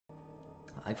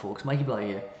Hi folks, MikeyBlighe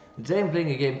here. Today I'm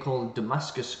playing a game called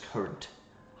Damascus Current,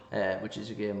 which is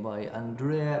a game by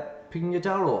Andrea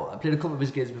Pignataro. I played a couple of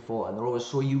his games before and they're always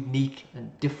so unique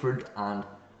and different and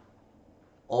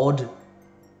odd,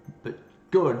 but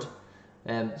good.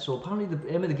 So apparently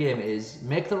the aim of the game is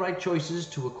make the right choices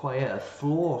to acquire a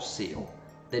floor seal,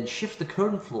 then shift the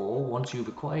current floor once you've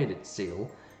acquired its seal,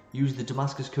 use the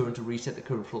Damascus current to reset the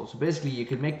current floor. So basically you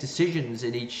can make decisions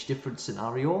in each different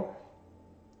scenario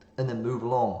and then move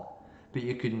along, but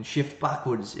you can shift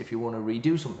backwards if you want to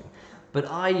redo something. But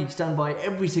I stand by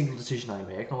every single decision I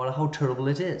make, no matter how terrible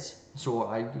it is. So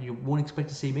you won't expect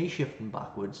to see me shifting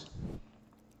backwards.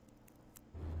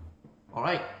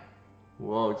 Alright.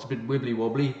 Whoa, it's a bit wibbly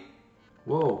wobbly.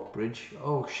 Whoa, bridge.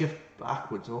 Oh, shift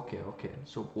backwards. Okay.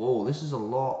 So, whoa, this is a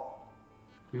lot.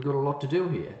 We've got a lot to do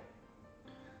here.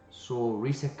 So,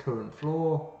 reset current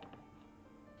floor.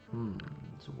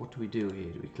 So what do we do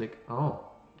here? Do we click? Oh.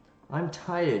 I'm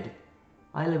tired.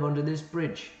 I live under this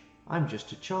bridge. I'm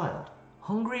just a child.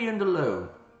 Hungry and alone.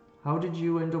 How did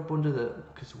you end up under the...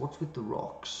 Because what's with the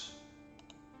rocks?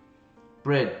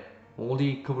 Bread.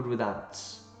 Moldy, covered with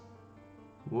ants.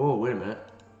 Whoa, wait a minute.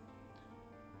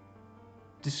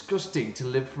 Disgusting to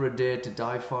live for a day to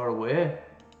die far away.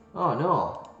 Oh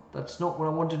no, that's not what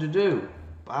I wanted to do.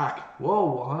 Back.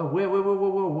 Whoa, wait,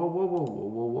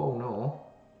 whoa, no.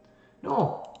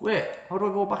 No, wait, how do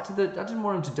I go back to the... I didn't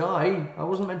want him to die. I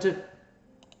wasn't meant to...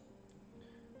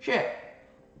 Shit.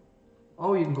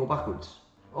 Oh, you can go backwards.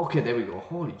 Okay, there we go.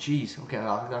 Holy jeez. Okay,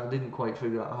 I didn't quite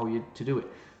figure out how to do it.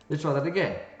 Let's try that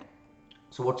again.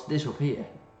 So what's this up here?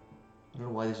 I don't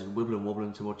know why this is wibbling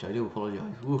wobbling so much. I do apologise.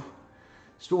 Oof.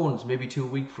 Stones may be too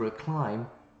weak for a climb.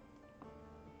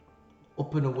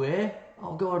 Up and away?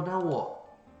 Oh god, now what?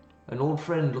 An old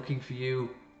friend looking for you,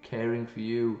 caring for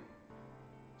you.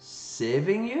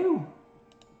 Saving you?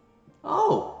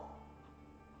 Oh,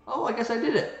 I guess I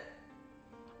did it.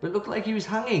 But it looked like he was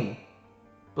hanging.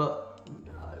 But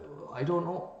I don't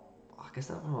know. I guess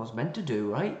that's what I was meant to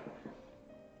do, right?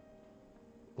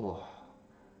 Oh.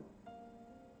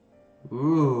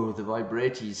 Ooh, the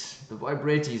vibraties. The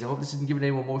vibraties. I hope this didn't give any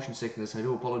more motion sickness. I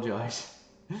do apologise.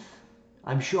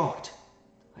 I'm shocked.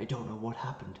 I don't know what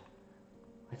happened.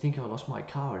 I think I lost my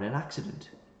car in an accident.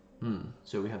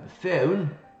 So we have a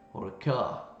phone or a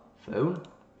car. Phone?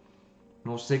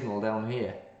 No signal down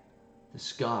here. The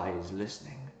sky is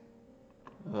listening.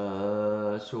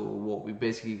 So what, we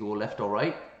basically go left or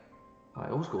right? I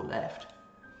always go left.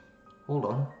 Hold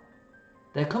on.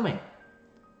 They're coming.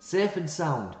 Safe and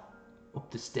sound. Up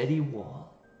the steady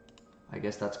wall. I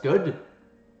guess that's good.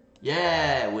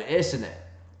 Yeah, we're acing it.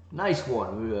 Nice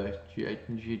one.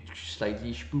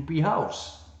 Slightly spoopy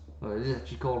house. Well, it is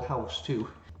actually called house too.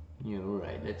 Yeah,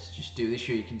 right, let's just do this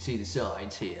so you can see the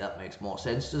sides here. That makes more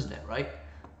sense, doesn't it, right?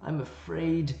 I'm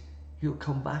afraid he'll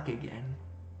come back again.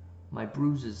 My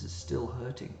bruises are still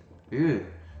hurting. Ew.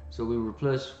 So we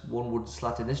replace one wooden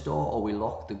slat in this door, or we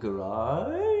lock the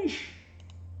garage?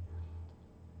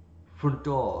 Front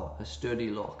door, a sturdy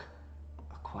lock.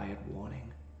 A quiet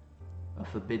warning. A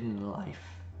forbidden life.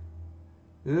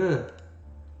 Ugh.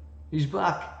 He's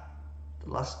back. The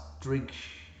last drink,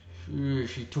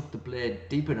 she took the blade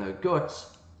deep in her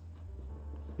guts.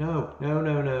 No. I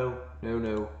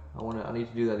need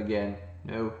to do that again.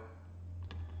 No.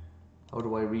 How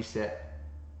do I reset?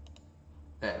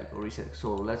 There we go, reset.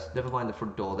 So never mind the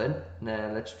front door then.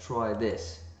 Now let's try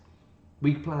this.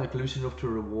 Weak plank loose enough to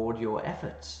reward your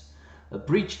efforts. A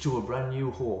breach to a brand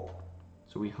new hope.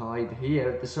 So we hide here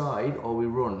at the side or we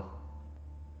run.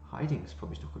 Hiding's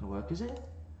probably not going to work, is it?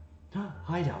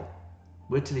 Hide out.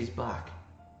 Wait till he's back.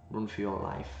 Run for your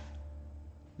life.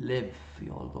 Live for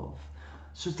your love.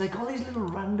 So it's like all these little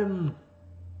random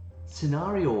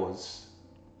scenarios.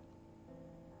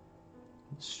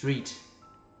 Street.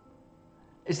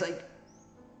 It's like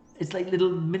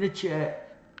little miniature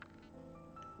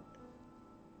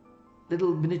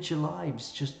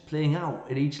lives just playing out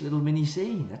in each little mini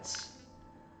scene.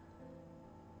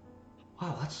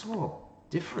 Wow, that's so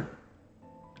different.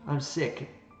 I'm sick.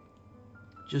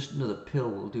 Just another pill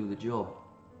will do the job.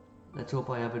 Let's hope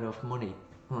I have enough money.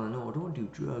 Oh no, don't do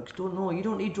drugs. You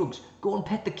don't need drugs. Go and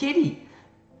pet the kitty.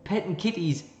 Petting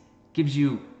kitties gives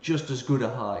you just as good a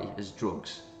high as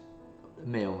drugs. It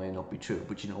may or may not be true,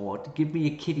 but you know what? Give me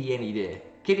a kitty any day.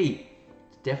 Kitty!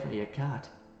 It's definitely a cat.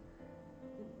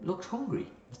 Looks hungry.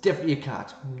 It's definitely a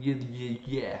cat.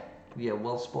 Yeah,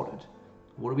 well spotted.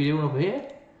 What are we doing over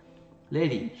here?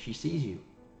 Lady, she sees you.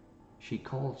 She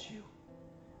calls you.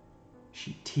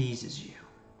 She teases you.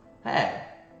 Hey,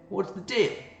 what's the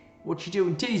deal? What's she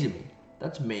doing teasing me?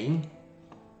 That's mean.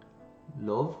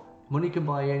 Love? Money can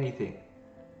buy anything.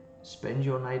 Spend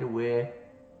your night away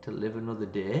to live another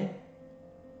day.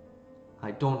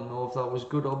 I don't know if that was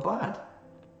good or bad,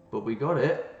 but we got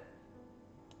it.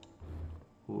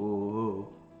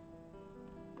 Whoa.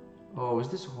 Oh, is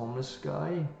this a homeless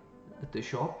guy at the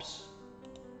shops?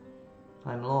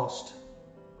 I'm lost.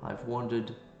 I've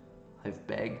wandered. I've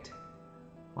begged.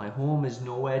 My home is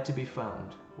nowhere to be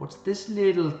found. What's this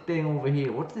little thing over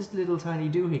here? What's this little tiny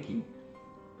doohickey?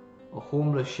 A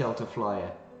homeless shelter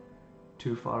flyer.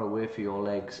 Too far away for your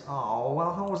legs. Oh,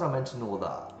 well, how was I meant to know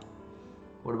that?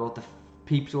 What about the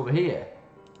peeps over here?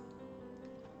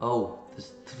 Oh,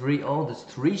 there's three. Oh, there's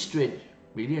three straight.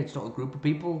 Really? It's not a group of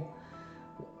people?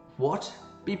 What?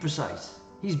 Be precise.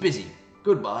 He's busy.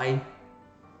 Goodbye.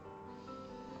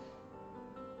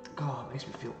 God, it makes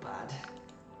me feel bad.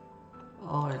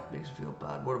 Oh, it makes me feel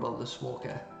bad. What about the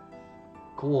smoker?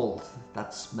 Cold.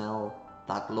 That smell.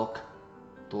 That look.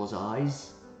 Those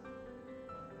eyes.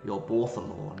 You're both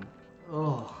alone.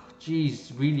 Oh,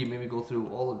 jeez. Really made me go through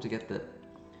all of them to get the...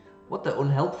 What the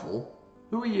unhelpful?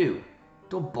 Who are you?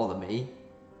 Don't bother me.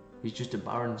 He's just a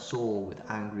barren soul with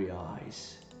angry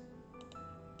eyes.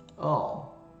 Oh.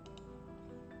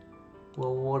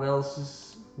 Well, what else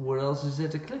is there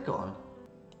to click on?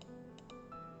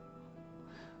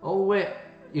 Oh wait,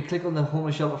 you click on the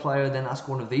homeless shelter flyer and then ask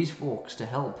one of these folks to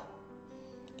help.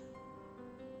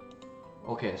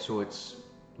 Okay, so it's...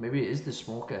 Maybe it is the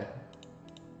smoker.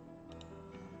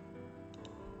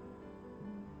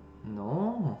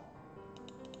 No.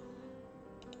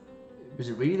 Was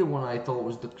it really the one I thought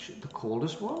was the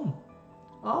coldest one?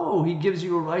 Oh, he gives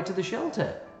you a ride to the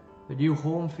shelter. A new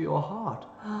home for your heart.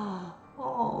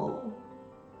 Oh,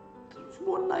 there's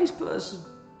one nice person.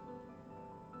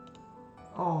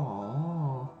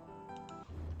 Oh,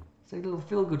 it's like little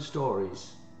feel-good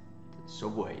stories. The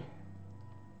subway.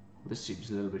 This seems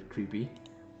a little bit creepy.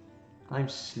 I'm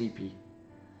sleepy.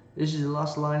 This is the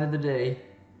last line of the day.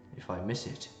 If I miss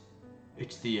it,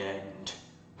 it's the end.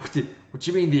 What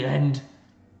do you mean the end?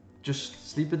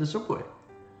 Just sleep in the subway.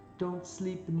 Don't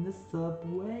sleep in the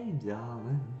subway,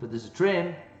 darling. But there's a train.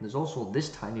 And there's also this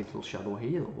tiny little shadow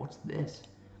here. What's this?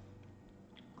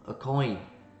 A coin.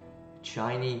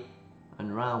 Shiny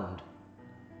and round.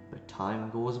 But time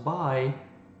goes by.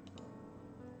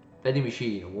 Vending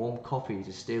machine. A warm coffee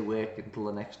to stay awake until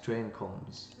the next train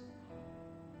comes.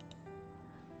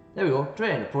 There we go.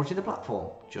 Train approaching the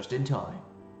platform. Just in time.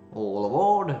 All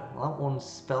aboard. Well, that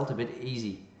one's felt a bit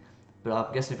easy. But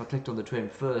I'm guessing if I clicked on the train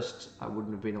first, I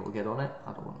wouldn't have been able to get on it.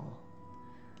 I don't know.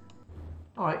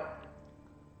 Alright.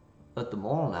 At the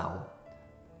mall now.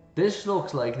 This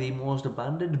looks like the most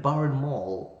abandoned barren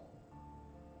mall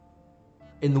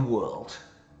in the world.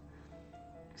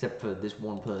 Except for this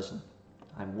one person.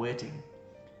 I'm waiting.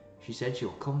 She said she'll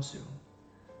come soon.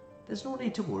 There's no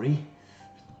need to worry.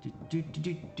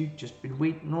 Just been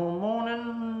waiting all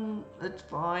morning. That's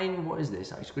fine. What is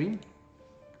this? Ice cream?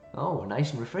 Oh, a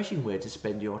nice and refreshing way to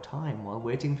spend your time while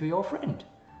waiting for your friend.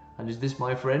 And is this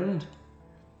my friend?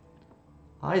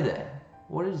 Hi there.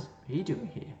 What is he doing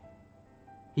here?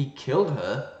 He killed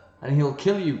her, and he'll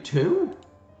kill you too?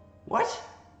 What?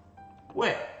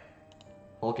 Where?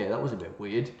 Okay, that was a bit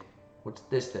weird. What's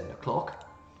this then? A clock?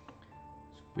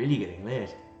 It's really getting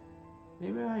late.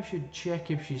 Maybe I should check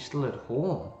if she's still at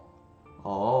home.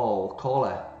 Oh, call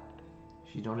her.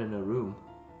 She's not in her room.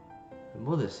 Her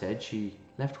mother said she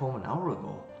left home an hour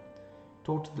ago.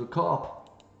 Talked to the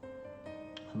cop.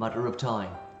 A matter of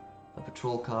time. A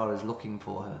patrol car is looking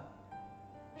for her.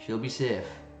 She'll be safe.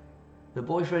 Her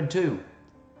boyfriend too,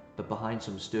 but behind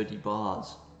some sturdy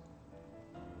bars.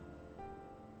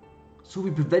 So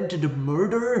we prevented a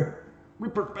murder? We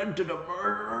prevented a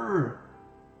murder!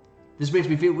 This makes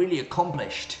me feel really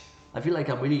accomplished. I feel like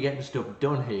I'm really getting stuff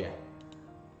done here.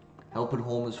 Helping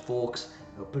homeless folks,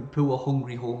 helping poor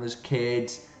hungry homeless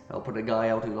kids, helping a guy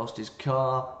out who lost his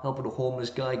car, helping a homeless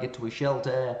guy get to a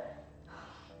shelter.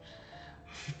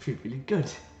 I feel really good.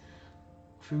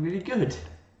 I feel really good.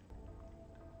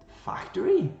 The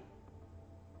factory?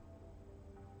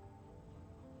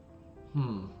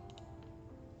 I'm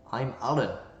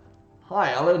Alan.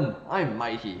 Hi Alan, I'm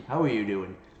Mikey. How are you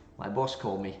doing? My boss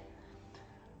called me.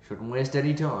 Shouldn't waste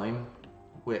any time.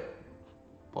 Wait,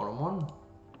 bottom one?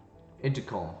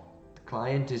 Intercom. The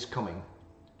client is coming.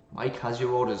 Mike has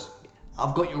your orders.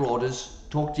 I've got your orders.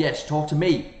 Talk to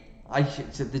me.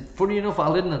 Funny enough,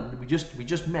 Alan, we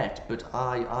just met, but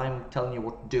I'm telling you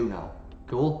what to do now.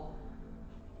 Cool?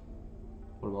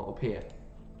 What about up here?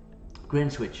 Grain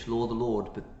switch, lower the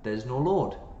load, but there's no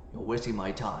load. You're wasting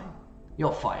my time.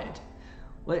 You're fired.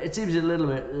 Well, it seems a little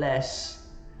bit less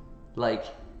like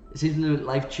It seems a little bit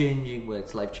life-changing. Well,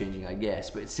 it's life-changing, I guess,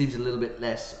 but it seems a little bit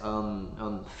less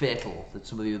fatal than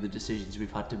some of the other decisions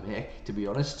we've had to make, to be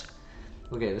honest.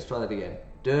 Okay, let's try that again.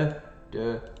 Duh,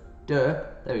 duh, duh.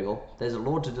 There we go. There's a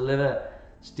load to deliver.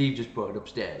 Steve just brought it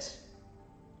upstairs.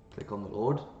 Click on the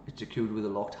load. It's secured with a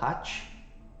locked hatch.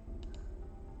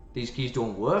 These keys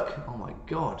don't work. Oh my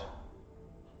god.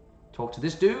 Talk to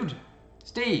this dude.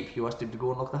 Steve, you asked him to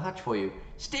go unlock the hatch for you.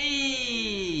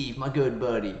 Steve, my good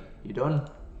buddy. You done?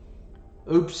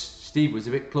 Oops, Steve was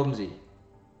a bit clumsy.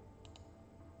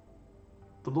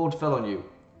 The load fell on you.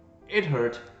 It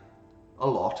hurt. A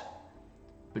lot.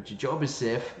 But your job is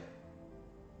safe.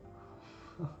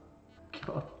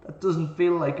 God, that doesn't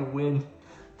feel like a win.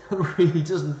 That really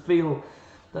doesn't feel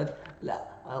that.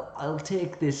 I'll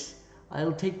take this.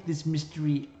 I'll take this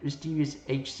mysterious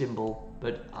H symbol,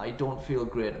 but I don't feel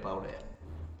great about it.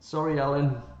 Sorry,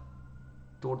 Alan.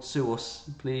 Don't sue us,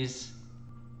 please.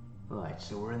 Right,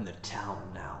 so we're in the town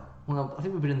now. Well, I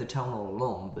think we've been in the town all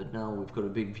along, but now we've got a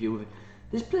big view of it.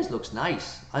 This place looks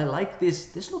nice. I like this.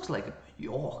 This looks like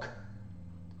York.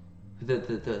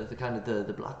 The kind of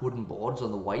the black wooden boards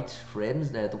on the white frames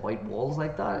there, the white walls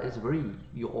like that. It's very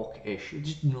York-ish.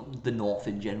 It's just the north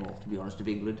in general, to be honest, of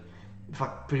England. In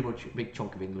fact, pretty much a big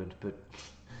chunk of England, but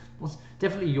well, it's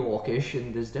definitely Yorkish,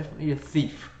 and there's definitely a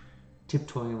thief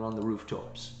tiptoeing around the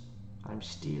rooftops. I'm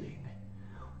stealing.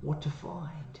 What to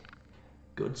find?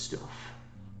 Good stuff.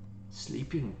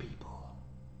 Sleeping people.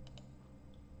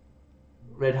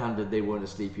 Red-handed, they weren't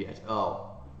asleep yet.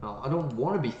 Oh, no, I don't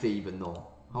want to be thieving though.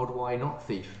 How do I not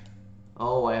thief?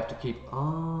 Oh, I have to keep...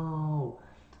 Oh,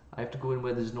 I have to go in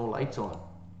where there's no lights on.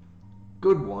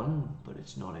 Good one, but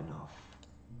it's not enough.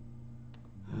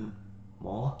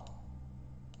 More?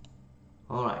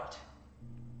 Alright.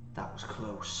 That was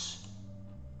close.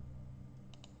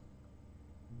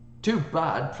 Too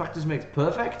bad. Practice makes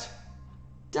perfect.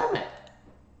 Damn it.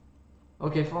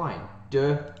 Okay, fine.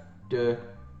 Duh. Duh.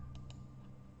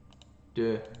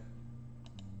 Duh.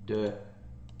 Duh.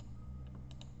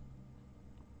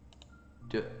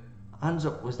 Duh. Hands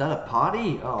up. Was that a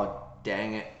party? Oh,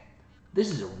 dang it. This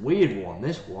is a weird one,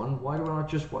 this one. Why can't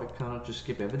I just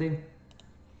skip everything?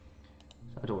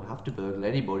 I don't have to burgle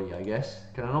anybody, I guess.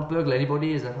 Can I not burgle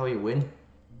anybody? Is that how you win?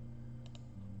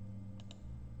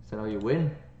 Is that how you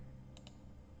win?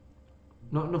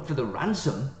 Not enough for the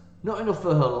ransom? Not enough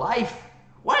for her life?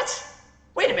 What?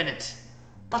 Wait a minute!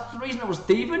 That's the reason I was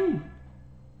thieving?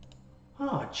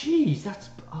 Oh, jeez, that's...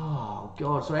 Oh,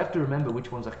 God. So I have to remember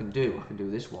which ones I can do. I can do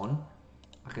this one.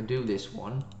 I can do this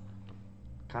one.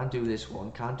 Can't do this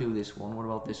one. Can't do this one. What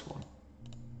about this one?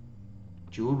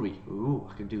 Jewelry. Ooh,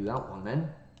 I can do that one then.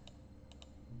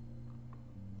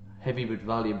 Heavy but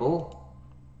valuable.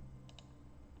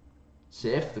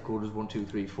 Safe. The code is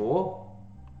 1234.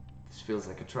 This feels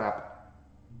like a trap.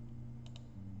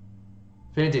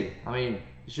 Painting. I mean,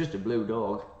 it's just a blue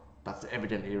dog. That's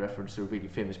evidently a reference to a really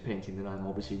famous painting that I'm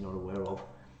obviously not aware of.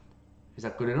 Is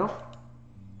that good enough?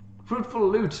 Fruitful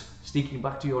loot. Sneaking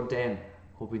back to your den.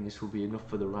 Hoping this will be enough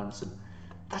for the ransom.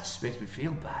 That just makes me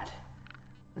feel bad.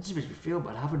 That just makes me feel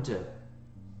bad having to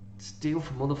steal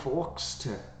from other folks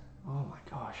to... Oh my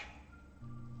gosh.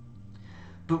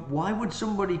 But why would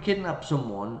somebody kidnap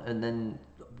someone and then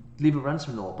leave a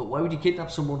ransom note? But why would you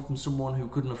kidnap someone from someone who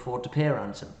couldn't afford to pay a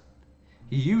ransom?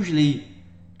 You usually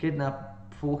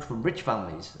kidnap folks from rich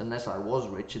families, unless I was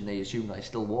rich and they assumed I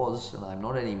still was, and I'm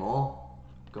not anymore.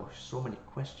 Gosh, so many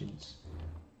questions.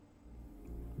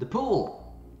 The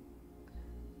pool!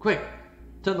 Quick,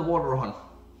 turn the water on.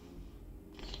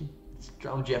 Let's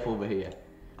drown Jeff over here.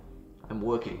 I'm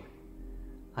working.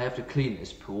 I have to clean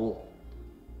this pool.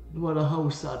 No matter how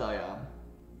sad I am.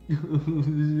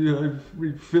 I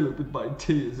refill it with my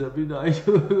tears every night.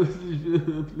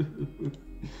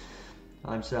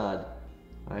 I'm sad.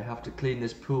 I have to clean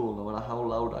this pool no matter how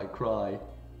loud I cry.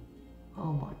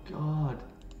 Oh my God.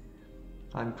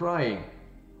 I'm crying.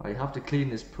 I have to clean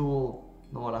this pool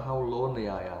no matter how lonely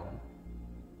I am.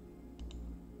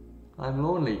 I'm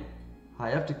lonely. I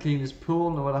have to clean this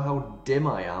pool no matter how dim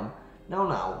I am.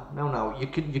 Now, you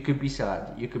can be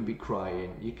sad, you can be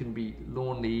crying, you can be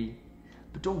lonely,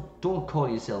 but don't call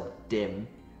yourself dim.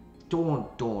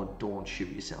 Don't shoot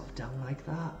yourself down like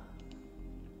that.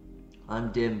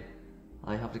 I'm dim.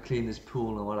 I have to clean this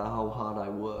pool no matter how hard I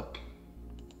work.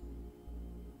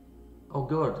 Oh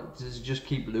God, does it just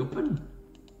keep looping?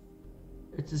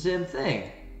 It's the same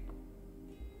thing.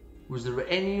 Was there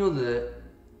any other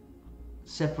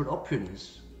separate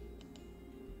options?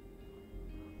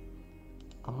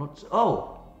 I'm not...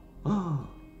 Oh!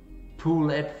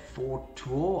 Poolette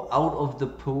photo. Out of the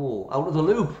pool. Out of the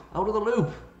loop. Out of the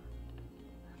loop.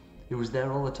 It was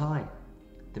there all the time.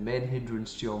 The main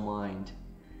hindrance to your mind.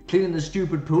 Cleaning the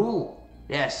stupid pool.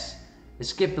 Yes.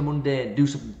 Escape the mundane. Do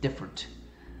something different.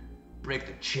 Break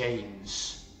the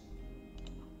chains.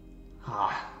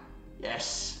 Ah.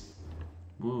 Yes.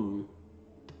 Ooh.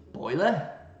 The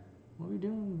boiler? What are we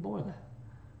doing with the boiler?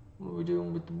 What are we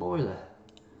doing with the boiler?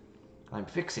 I'm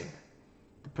fixing.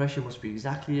 The pressure must be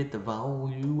exactly at the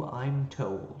value I'm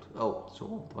told. Oh, so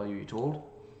what the value you're told?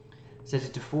 Set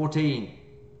it to 14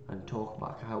 and talk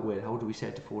back. How do we set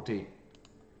it to 14?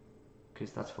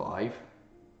 Because that's 5.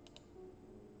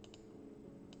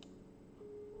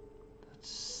 That's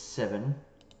 7.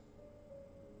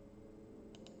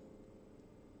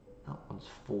 That one's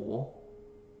 4.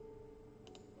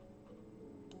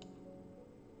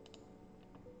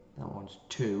 That one's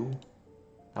 2.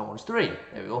 That one's 3.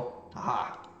 There we go.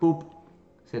 Aha. Boop.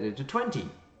 Set it to 20.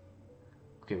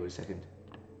 Okay, wait a second.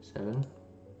 7.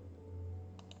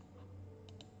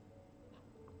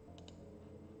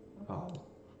 Oh.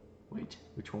 Wait.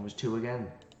 Which one was 2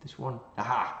 again? This one.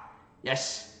 Aha.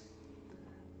 Yes.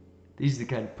 These are the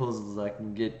kind of puzzles I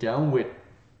can get down with.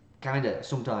 Kinda.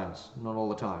 Sometimes. Not all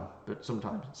the time. But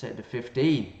sometimes. Set it to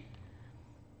 15.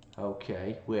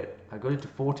 Okay. Wait. I got it to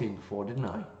 14 before, didn't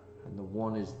I? And the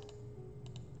 1 is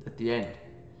at the end.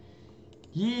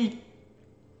 Yeet.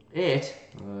 8.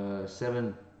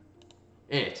 7.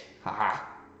 8. Haha.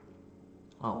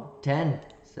 Oh, 10.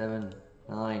 7.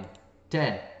 9.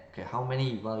 10. Okay, how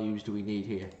many values do we need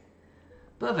here?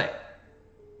 Perfect.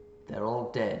 They're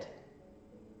all dead.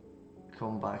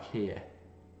 Come back here.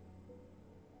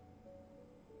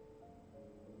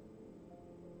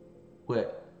 Wait.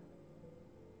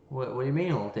 What do you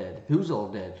mean all dead? Who's all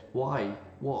dead? Why?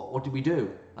 What? What did we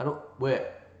do? I don't... Wait.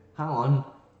 Hang on.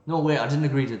 No, wait, I didn't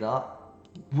agree to that.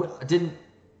 Wait, I did...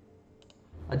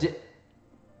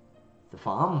 The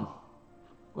farm?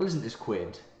 Well, isn't this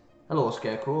quaint? Hello,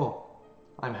 Scarecrow.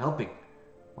 I'm helping.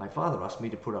 My father asked me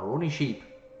to put our only sheep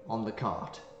on the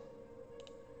cart.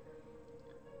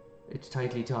 It's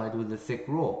tightly tied with a thick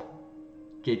rope.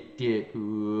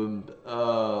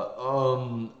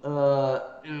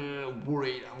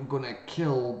 Worried I'm gonna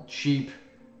kill sheep.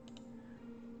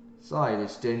 Side,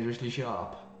 it's dangerously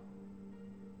sharp.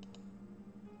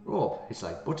 Rope, it's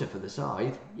like butter for the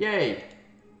scythe. Yay!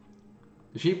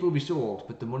 The sheep will be sold,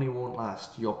 but the money won't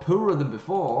last. You're poorer than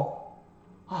before.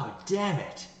 Oh, damn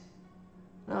it.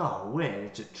 Oh, wait,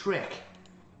 it's a trick.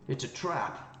 It's a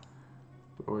trap.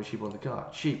 Put all the sheep on the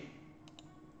cart. Sheep.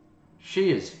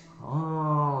 Shears.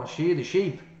 Oh, shear the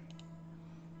sheep.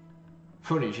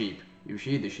 Funny sheep. You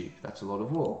shear the sheep. That's a lot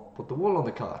of wool. Put the wool on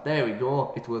the cart. There we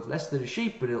go. It's worth less than a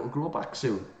sheep, but it'll grow back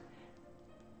soon.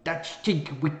 That's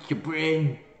think with your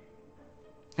brain.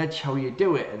 That's how you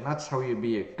do it, and that's how you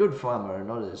be a good farmer and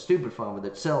not a stupid farmer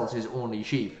that sells his only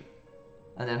sheep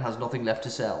and then has nothing left to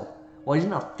sell. Why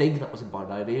didn't I think that was a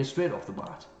bad idea straight off the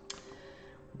bat?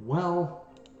 Well,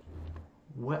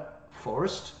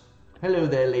 Forest? Hello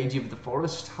there, lady of the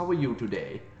forest. How are you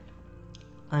today?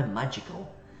 I'm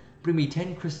magical. Bring me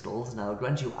 10 crystals and I'll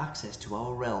grant you access to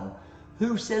our realm.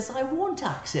 Who says I want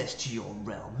access to your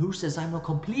realm? Who says I'm not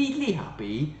completely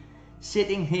happy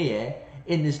sitting here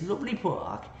in this lovely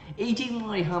park, eating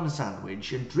my ham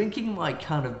sandwich and drinking my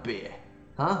can of beer?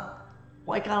 Huh?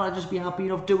 Why can't I just be happy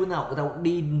enough doing that without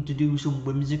needing to do some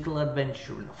whimsical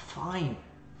adventure? Fine,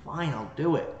 I'll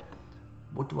do it.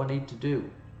 What do I need to do?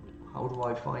 How do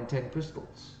I find 10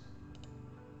 crystals?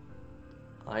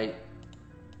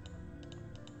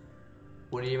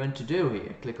 What are you meant to do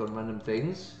here? Click on random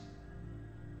things?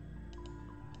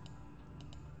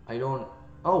 I don't...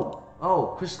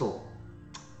 Oh, crystal.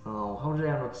 Oh, how did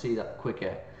I not see that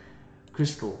quicker?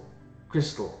 Crystal.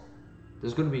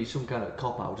 There's going to be some kind of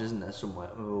cop-out, isn't there,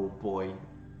 somewhere? Oh, boy.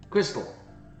 Crystal.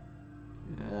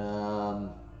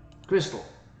 Crystal.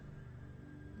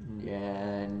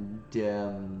 And,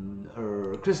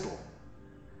 crystal.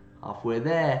 Halfway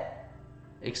there.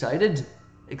 Excited?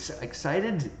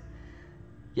 Excited?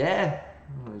 Yeah.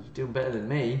 Oh, you're doing better than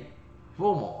me.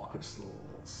 4 more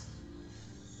crystals.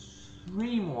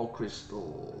 3 more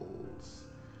crystals.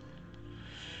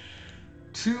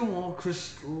 2 more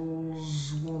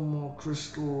crystals. 1 more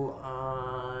crystal.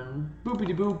 And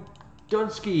boopity-boop.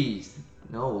 Dunskies.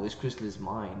 No, this crystal is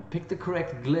mine. Pick the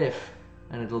correct glyph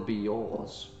and it'll be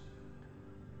yours.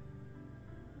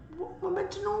 What am I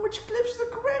meant to know which glyph's the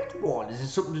correct one? Is it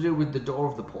something to do with the door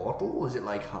of the portal? Is it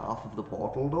like half of the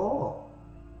portal door?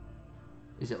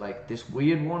 Is it like this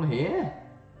weird one here?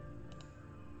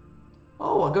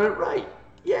 Oh, I got it right.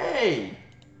 Yay!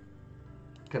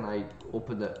 Can I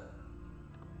open the...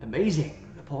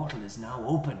 Amazing! The portal is now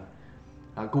open.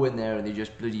 I'll go in there and they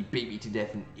just bloody beat me to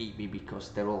death and eat me because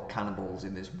they're all cannibals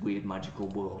in this weird magical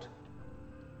world.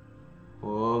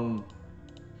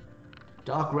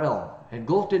 Dark realm,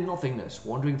 engulfed in nothingness,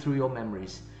 wandering through your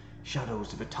memories,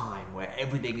 shadows of a time where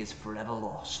everything is forever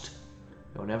lost.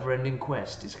 Your never-ending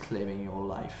quest is claiming your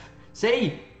life.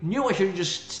 See? Knew I should have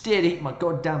just stayed eating my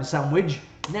goddamn sandwich.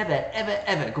 Never, ever,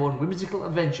 ever go on whimsical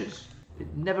adventures. It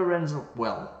never ends up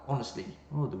well, honestly.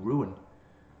 Oh, the ruin.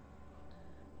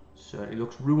 Certainly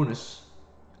looks ruinous.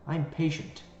 I'm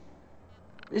patient.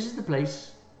 This is the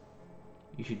place.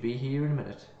 You should be here in a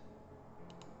minute.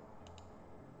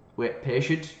 Wait,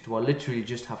 patient? Do I literally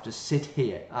just have to sit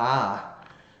here? Ah.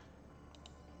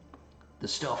 The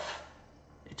stuff.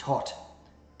 It's hot.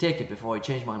 Take it before I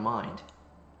change my mind.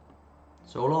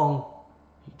 So long.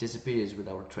 He disappears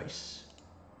without a trace.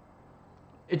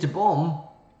 It's a bomb.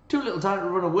 Too little time to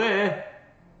run away.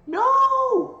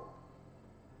 No!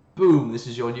 Boom, this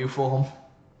is your new form.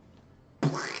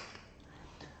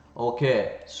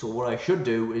 Okay, so what I should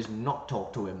do is not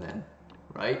talk to him then,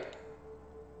 right?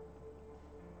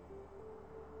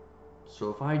 So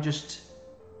if I just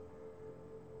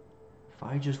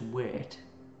wait,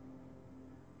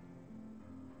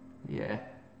 yeah,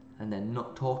 and then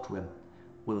not talk to him,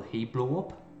 will he blow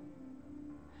up?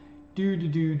 Don't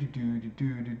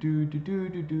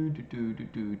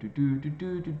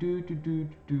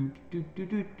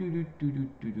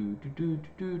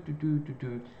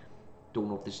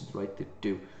know if this is the right thing to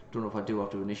do. Don't know if I do have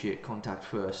to initiate contact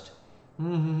first.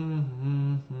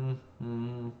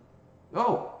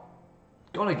 Oh!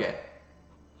 Gone again.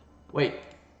 Wait.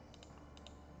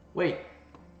 Wait,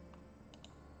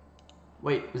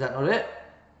 was that not it?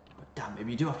 Oh, damn,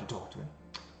 maybe you do have to talk to him.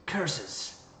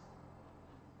 Curses!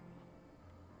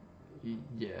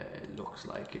 Yeah, it looks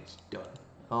like it's done.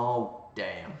 Oh,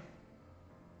 damn.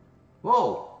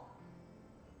 Whoa!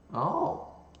 Oh!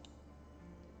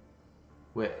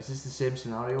 Wait, is this the same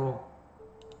scenario?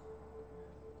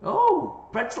 Oh!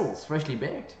 Pretzels, freshly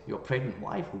baked. Your pregnant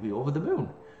wife will be over the moon.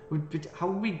 But how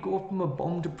would we go from a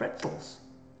bomb to pretzels?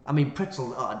 I mean,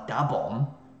 pretzels are da bomb,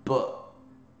 but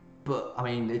I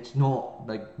mean, it's not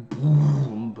like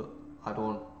boom, but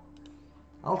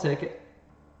I'll take it.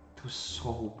 It was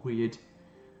so weird.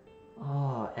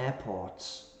 Ah,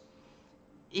 airports.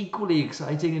 Equally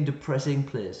exciting and depressing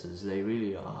places, they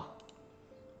really are.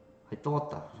 I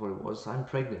thought that was what it was. I'm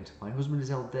pregnant. My husband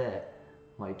is out there.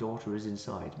 My daughter is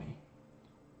inside me.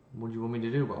 What do you want me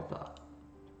to do about that?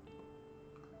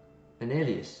 An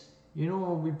alias. You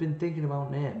know, we've been thinking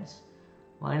about names.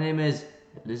 My name is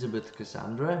Elizabeth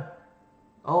Cassandra.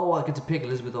 Oh, I get to pick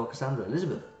Elizabeth or Cassandra.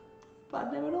 Elizabeth.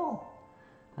 Bad name at all.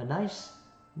 A nice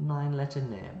 9-letter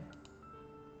name.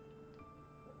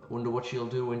 I wonder what she'll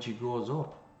do when she grows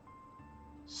up.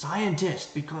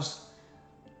 Scientist, because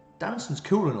dancing's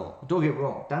cool and all. Don't get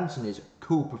wrong, dancing is a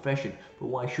cool profession, but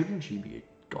why shouldn't she be a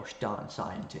gosh darn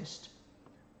scientist?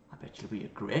 I bet she'll be a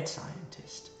great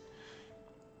scientist.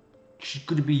 She's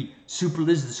going to be Super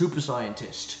Liz, the super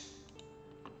scientist.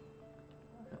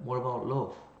 What about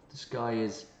love? This guy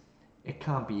is... It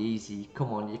can't be easy.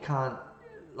 Come on, you can't...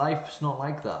 Life's not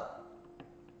like that.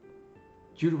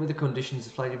 Due to weather conditions,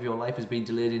 the flight of your life has been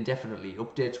delayed indefinitely.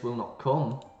 Updates will not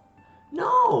come.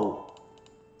 No!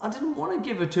 I didn't want to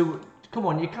give her to... Come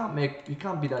on, you can't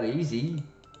be that easy.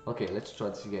 Okay, let's try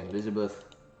this again. Elizabeth,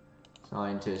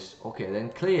 scientist. Okay, then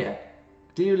clear.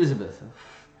 Dear Elizabeth,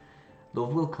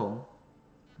 love will come.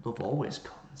 Love always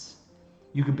comes.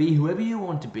 You can be whoever you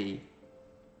want to be.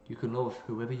 You can love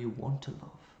whoever you want to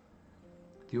love.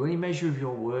 The only measure of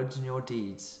your words and your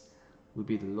deeds will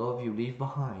be the love you leave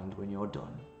behind when you're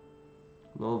done.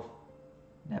 Love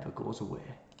never goes away.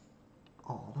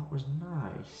 Oh, that was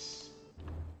nice.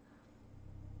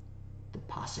 The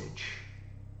passage.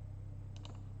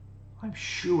 I'm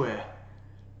sure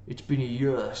it's been a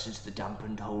year since the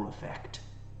dampened hole effect.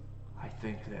 I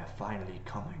think they're finally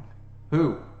coming.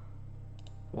 Who?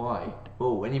 Why?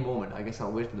 Oh, any moment. I guess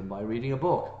I'll wait for them by reading a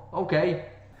book. Okay.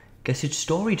 Guess it's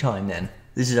story time then.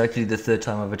 This is actually the third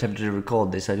time I've attempted to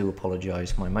record this. I do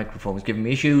apologise. My microphone was giving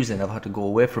me issues and I've had to go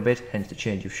away for a bit, hence the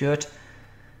change of shirt.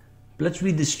 But let's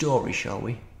read this story, shall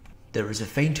we? There is a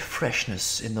faint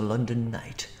freshness in the London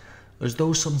night, as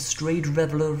though some strayed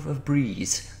reveller of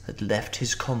breeze had left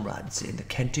his comrades in the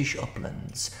Kentish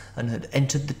uplands and had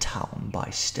entered the town by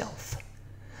stealth.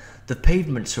 The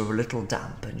pavements are a little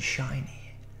damp and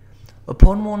shiny.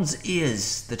 Upon one's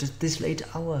ears that at this late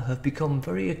hour have become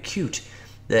very acute,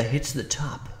 there hits the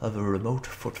tap of a remote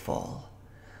footfall.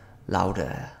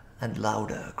 Louder and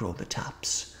louder grow the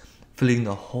taps, filling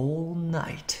the whole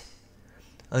night,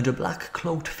 and a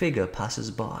black-cloaked figure passes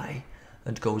by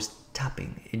and goes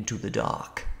tapping into the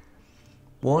dark.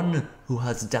 One who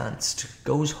has danced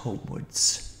goes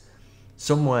homewards.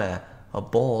 Somewhere a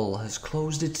ball has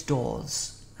closed its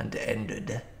doors and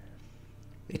ended.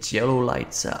 Its yellow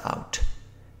lights are out.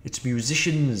 Its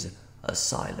musicians are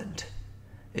silent.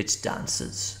 Its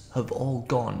dancers have all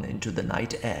gone into the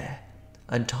night air,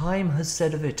 and time has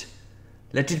said of it,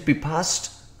 "Let it be past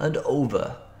and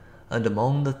over, and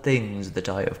among the things that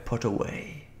I have put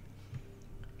away."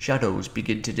 Shadows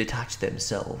begin to detach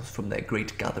themselves from their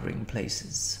great gathering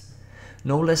places.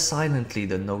 No less silently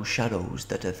than those shadows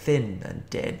that are thin and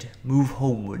dead move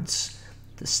homewards,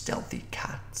 the stealthy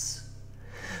cats.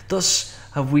 Thus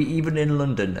have we even in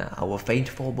London our faint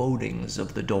forebodings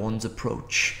of the dawn's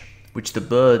approach, which the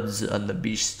birds and the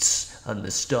beasts and the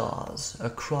stars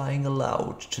are crying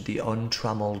aloud to the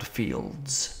untrammelled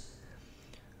fields.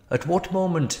 At what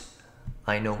moment,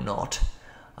 I know not,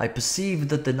 I perceive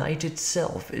that the night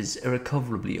itself is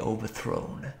irrecoverably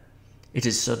overthrown. It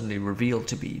is suddenly revealed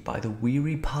to me by the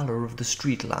weary pallor of the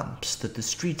street lamps that the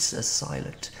streets are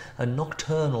silent and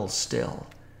nocturnal still,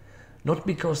 not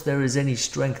because there is any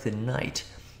strength in night,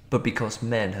 but because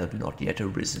men have not yet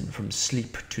arisen from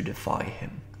sleep to defy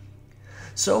him.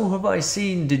 So have I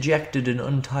seen dejected and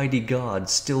untidy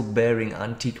guards still bearing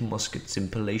antique muskets in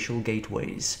palatial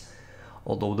gateways,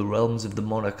 although the realms of the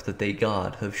monarch that they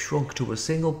guard have shrunk to a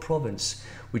single province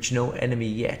which no enemy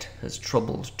yet has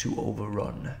troubled to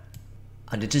overrun.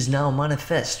 And it is now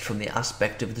manifest from the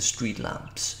aspect of the street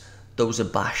lamps, those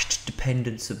abashed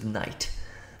dependents of night,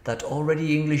 that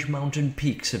already English mountain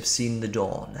peaks have seen the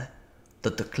dawn,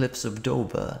 that the cliffs of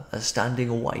Dover are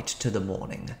standing white to the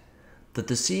morning, that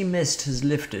the sea mist has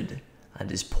lifted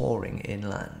and is pouring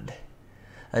inland.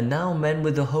 And now men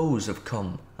with the hose have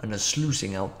come and are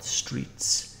sluicing out the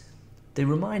streets. They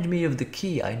remind me of the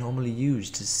key I normally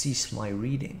use to cease my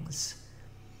readings.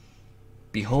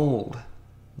 Behold,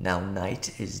 now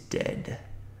night is dead.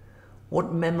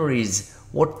 What memories,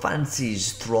 what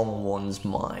fancies throng one's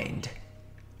mind?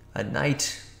 A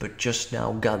night but just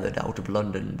now gathered out of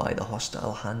London by the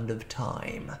hostile hand of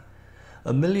time.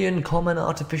 A million common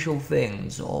artificial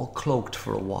things, all cloaked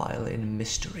for a while in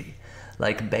mystery,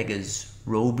 like beggars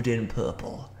robed in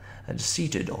purple and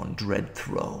seated on dread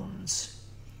thrones.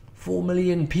 4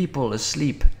 million people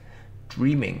asleep,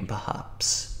 dreaming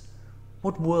perhaps.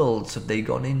 What worlds have they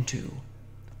gone into?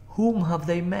 Whom have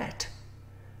they met?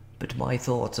 But my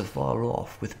thoughts are far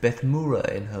off with Bethmura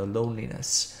in her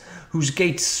loneliness, whose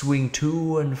gates swing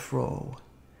to and fro.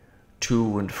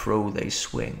 To and fro they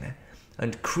swing,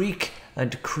 and creak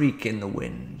in the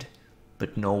wind,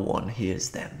 but no one hears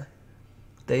them.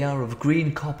 They are of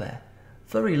green copper,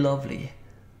 very lovely,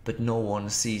 but no one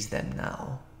sees them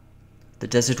now. The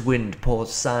desert wind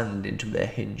pours sand into their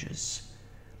hinges.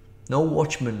 No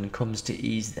watchman comes to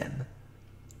ease them.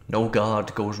 No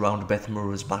guard goes round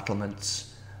Bethmura's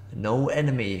battlements. No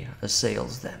enemy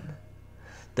assails them.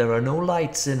 There are no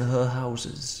lights in her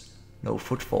houses, no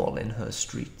footfall in her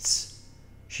streets.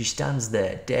 She stands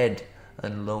there dead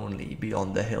and lonely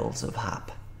beyond the hills of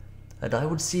Hap, and I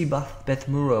would see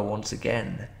Bethmura once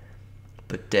again,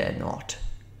 but dare not.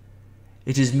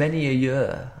 It is many a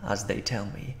year, as they tell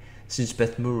me, since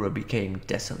Bethmura became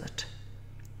desolate.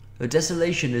 A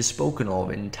desolation is spoken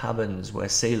of in taverns where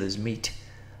sailors meet,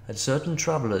 and certain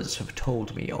travellers have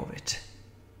told me of it.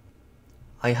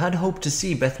 I had hoped to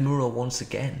see Bethmura once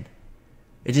again.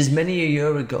 It is many a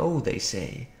year ago, they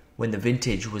say, when the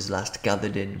vintage was last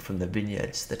gathered in from the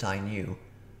vineyards that I knew,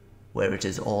 where it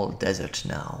is all desert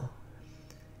now.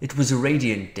 It was a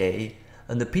radiant day,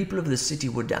 and the people of the city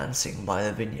were dancing by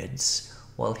the vineyards,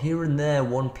 while here and there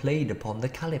one played upon the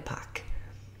calipac.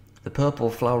 The purple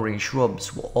flowering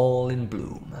shrubs were all in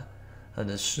bloom, and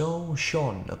the snow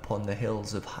shone upon the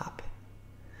hills of Hap.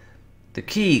 The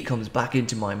key comes back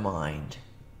into my mind,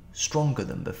 stronger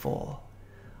than before.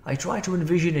 I try to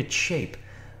envision its shape,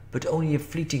 but only a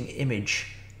fleeting image,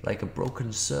 like a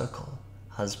broken circle,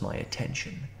 has my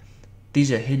attention.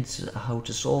 These are hints how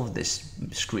to solve this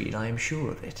screen, I am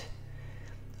sure of it.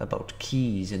 About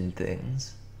keys and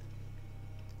things.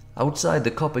 Outside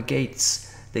the copper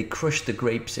gates, they crushed the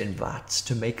grapes in vats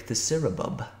to make the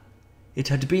syrubub. It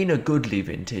had been a goodly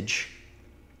vintage.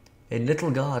 In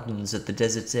little gardens at the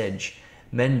desert's edge,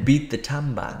 men beat the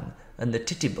tambang and the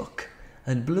titibuk,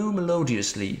 and blew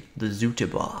melodiously the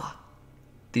zutibar.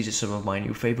 These are some of my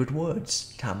new favourite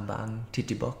words. Tambang,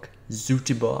 titibuk,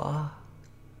 zutibar.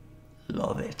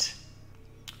 Love it.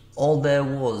 All there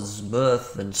was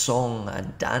mirth and song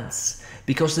and dance,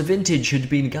 because the vintage had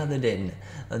been gathered in,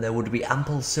 and there would be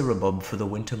ample syrubub for the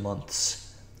winter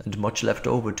months, and much left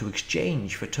over to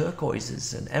exchange for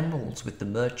turquoises and emeralds with the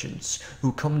merchants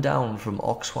who come down from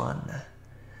Oxwan.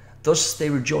 Thus they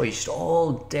rejoiced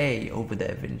all day over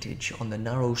their vintage on the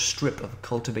narrow strip of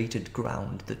cultivated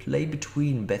ground that lay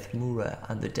between Bethmura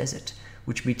and the desert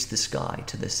which meets the sky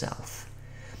to the south.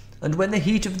 And when the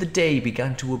heat of the day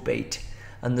began to abate,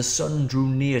 and the sun drew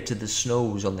near to the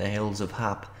snows on the hills of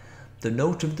Hap, the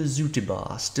note of the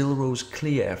zutibar still rose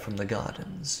clear from the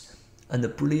gardens, and the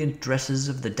brilliant dresses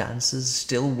of the dancers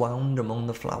still wound among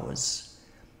the flowers.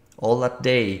 All that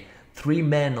day 3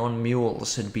 men on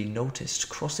mules had been noticed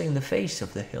crossing the face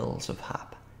of the hills of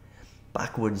Hap.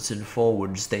 Backwards and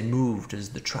forwards they moved as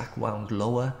the track wound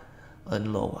lower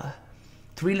and lower,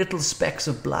 3 little specks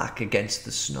of black against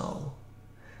the snow.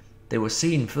 They were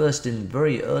seen first in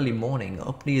very early morning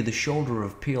up near the shoulder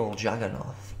of Piol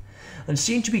Jagannath, and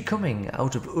seemed to be coming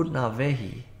out of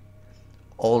Utnarvehi.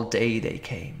 All day they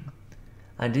came,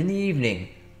 and in the evening,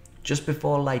 just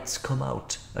before lights come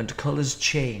out and colours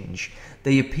change,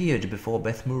 they appeared before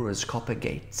Bethmura's copper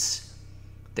gates.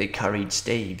 They carried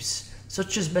staves,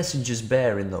 such as messengers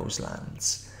bear in those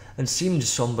lands, and seemed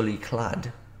somberly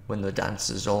clad when the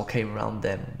dancers all came round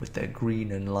them with their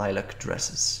green and lilac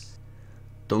dresses.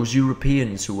 Those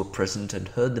Europeans who were present and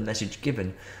heard the message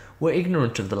given were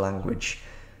ignorant of the language,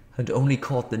 and only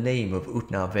caught the name of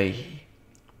Utnarvehi.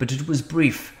 But it was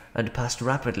brief and passed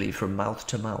rapidly from mouth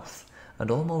to mouth, and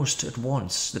almost at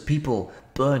once the people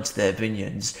burnt their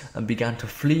vineyards and began to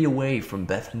flee away from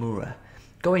Bethmura,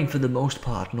 going for the most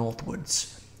part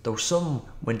northwards, though some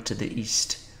went to the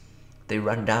east. They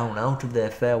ran down out of their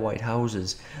fair white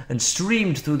houses and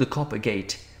streamed through the copper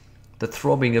gate. The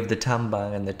throbbing of the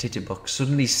tambang and the titibuk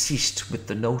suddenly ceased with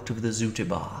the note of the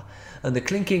zutibar, and the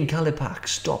clinking kalipak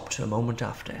stopped a moment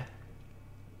after.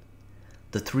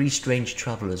 The 3 strange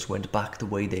travellers went back the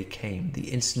way they came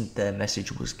the instant their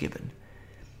message was given.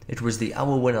 It was the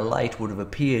hour when a light would have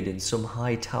appeared in some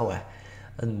high tower,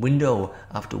 and window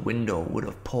after window would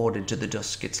have poured into the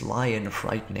dusk its lion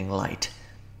frightening light,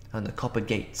 and the copper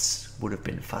gates would have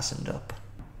been fastened up.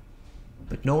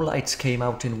 But no lights came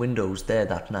out in windows there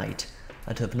that night,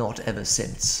 and have not ever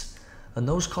since, and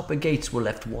those copper gates were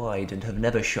left wide and have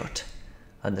never shut,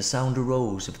 and the sound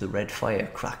arose of the red fire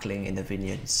crackling in the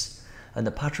vineyards, and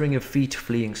the pattering of feet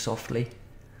fleeing softly.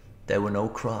 There were no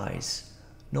cries,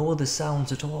 no other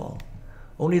sounds at all,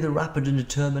 only the rapid and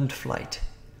determined flight.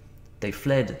 They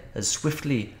fled as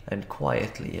swiftly and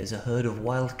quietly as a herd of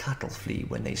wild cattle flee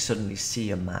when they suddenly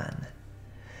see a man.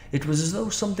 It was as though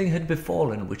something had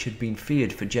befallen which had been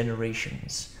feared for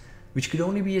generations, which could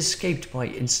only be escaped by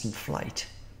instant flight,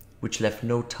 which left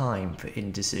no time for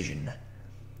indecision.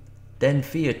 Then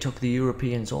fear took the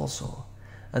Europeans also,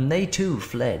 and they too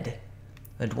fled,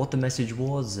 and what the message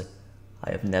was,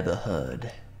 I have never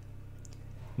heard.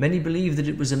 Many believe that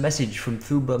it was a message from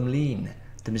Thubamlin,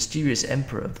 the mysterious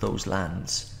emperor of those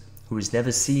lands, who is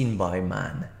never seen by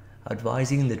man,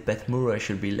 advising that Bethmura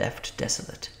should be left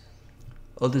desolate.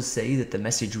 Others say that the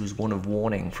message was one of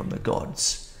warning from the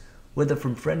gods. Whether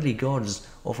from friendly gods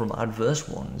or from adverse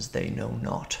ones, they know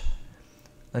not.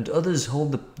 And others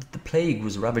hold that the plague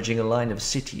was ravaging a line of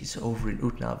cities over in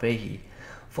Utnarvehi,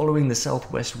 following the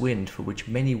southwest wind for which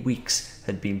many weeks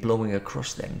had been blowing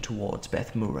across them towards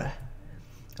Bethmura.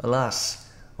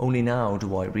 Alas, only now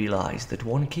do I realize that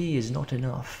 1 key is not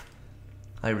enough.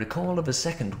 I recall of a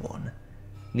second one,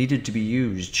 needed to be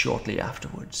used shortly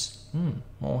afterwards.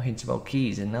 More hints about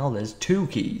keys, and now there's 2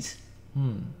 keys.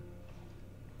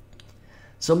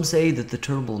 Some say that the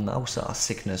terrible Nausar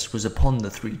sickness was upon the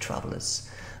 3 travellers,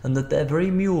 and that their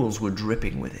very mules were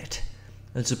dripping with it,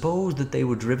 and suppose that they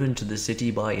were driven to the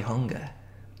city by hunger,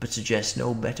 but suggest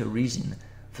no better reason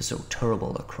for so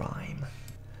terrible a crime.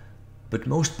 But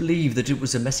most believe that it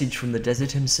was a message from the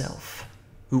desert himself,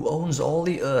 who owns all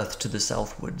the earth to the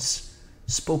southwards,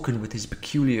 spoken with his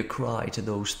peculiar cry to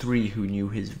those 3 who knew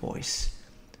his voice,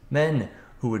 men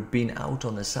who had been out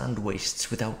on the sand wastes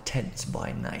without tents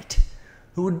by night,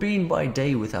 who had been by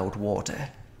day without water,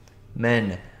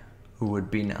 men who had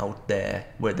been out there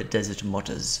where the desert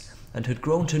mutters, and had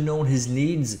grown to know his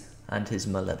needs and his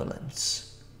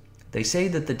malevolence. They say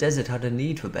that the desert had a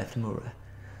need for Bethmura,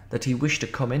 that he wished to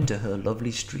come into her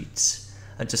lovely streets,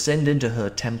 and to send into her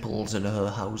temples and her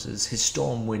houses his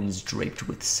storm winds draped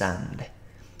with sand.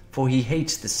 For he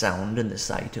hates the sound and the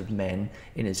sight of men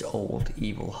in his old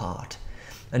evil heart,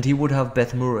 and he would have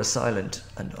Bethmura silent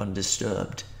and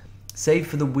undisturbed, save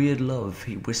for the weird love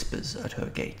he whispers at her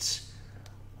gates.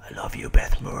 I love you,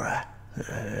 Bethmura.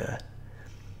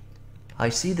 I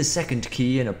see the second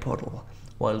key in a puddle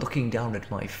while looking down at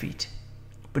my feet,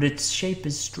 but its shape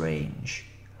is strange.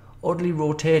 oddly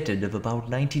rotated of about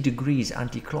 90 degrees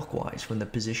anti-clockwise from the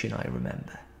position I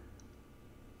remember.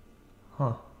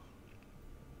 Huh.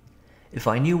 If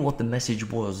I knew what the message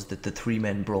was that the 3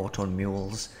 men brought on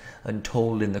mules and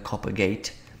told in the copper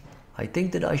gate, I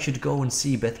think that I should go and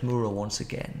see Bethmura once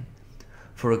again.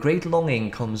 For a great longing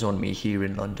comes on me here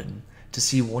in London to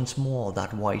see once more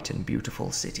that white and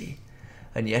beautiful city,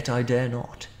 and yet I dare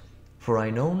not, for I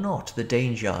know not the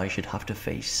danger I should have to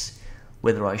face,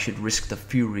 whether I should risk the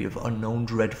fury of unknown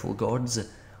dreadful gods,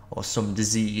 or some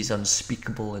disease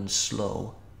unspeakable and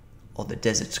slow, or the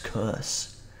desert's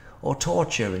curse, or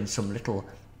torture in some little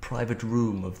private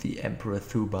room of the Emperor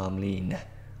Thubamlin,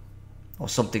 or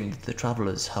something that the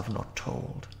travellers have not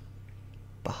told,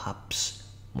 perhaps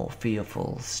more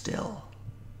fearful still.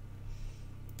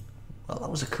 Well, that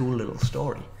was a cool little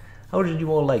story. How did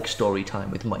you all like story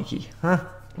time with Mikey, huh?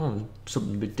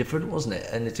 Something a bit different, wasn't it?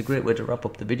 And it's a great way to wrap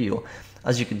up the video.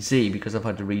 As you can see, because I've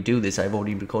had to redo this, I've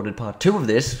already recorded part 2 of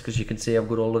this, because you can see I've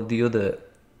got all of the other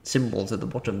symbols at the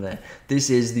bottom there. This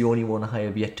is the only one I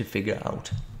have yet to figure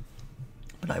out,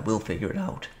 but I will figure it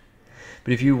out.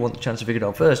 But if you want the chance to figure it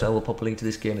out first, I will pop a link to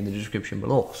this game in the description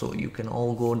below, so you can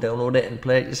all go and download it and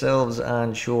play it yourselves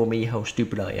and show me how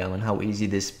stupid I am and how easy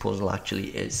this puzzle actually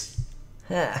is.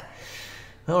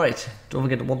 Alright, don't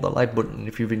forget to want that like button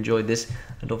if you've enjoyed this,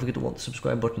 and don't forget to want the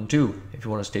subscribe button too if you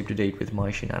want to stay up to date with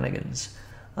my shenanigans.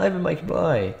 I've been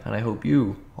MikeyBlighe, and I hope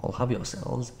you all have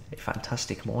yourselves a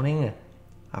fantastic morning,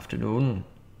 afternoon,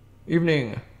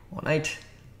 evening, or night.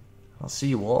 I'll see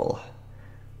you all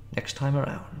next time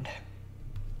around.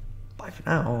 Bye for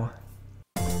now.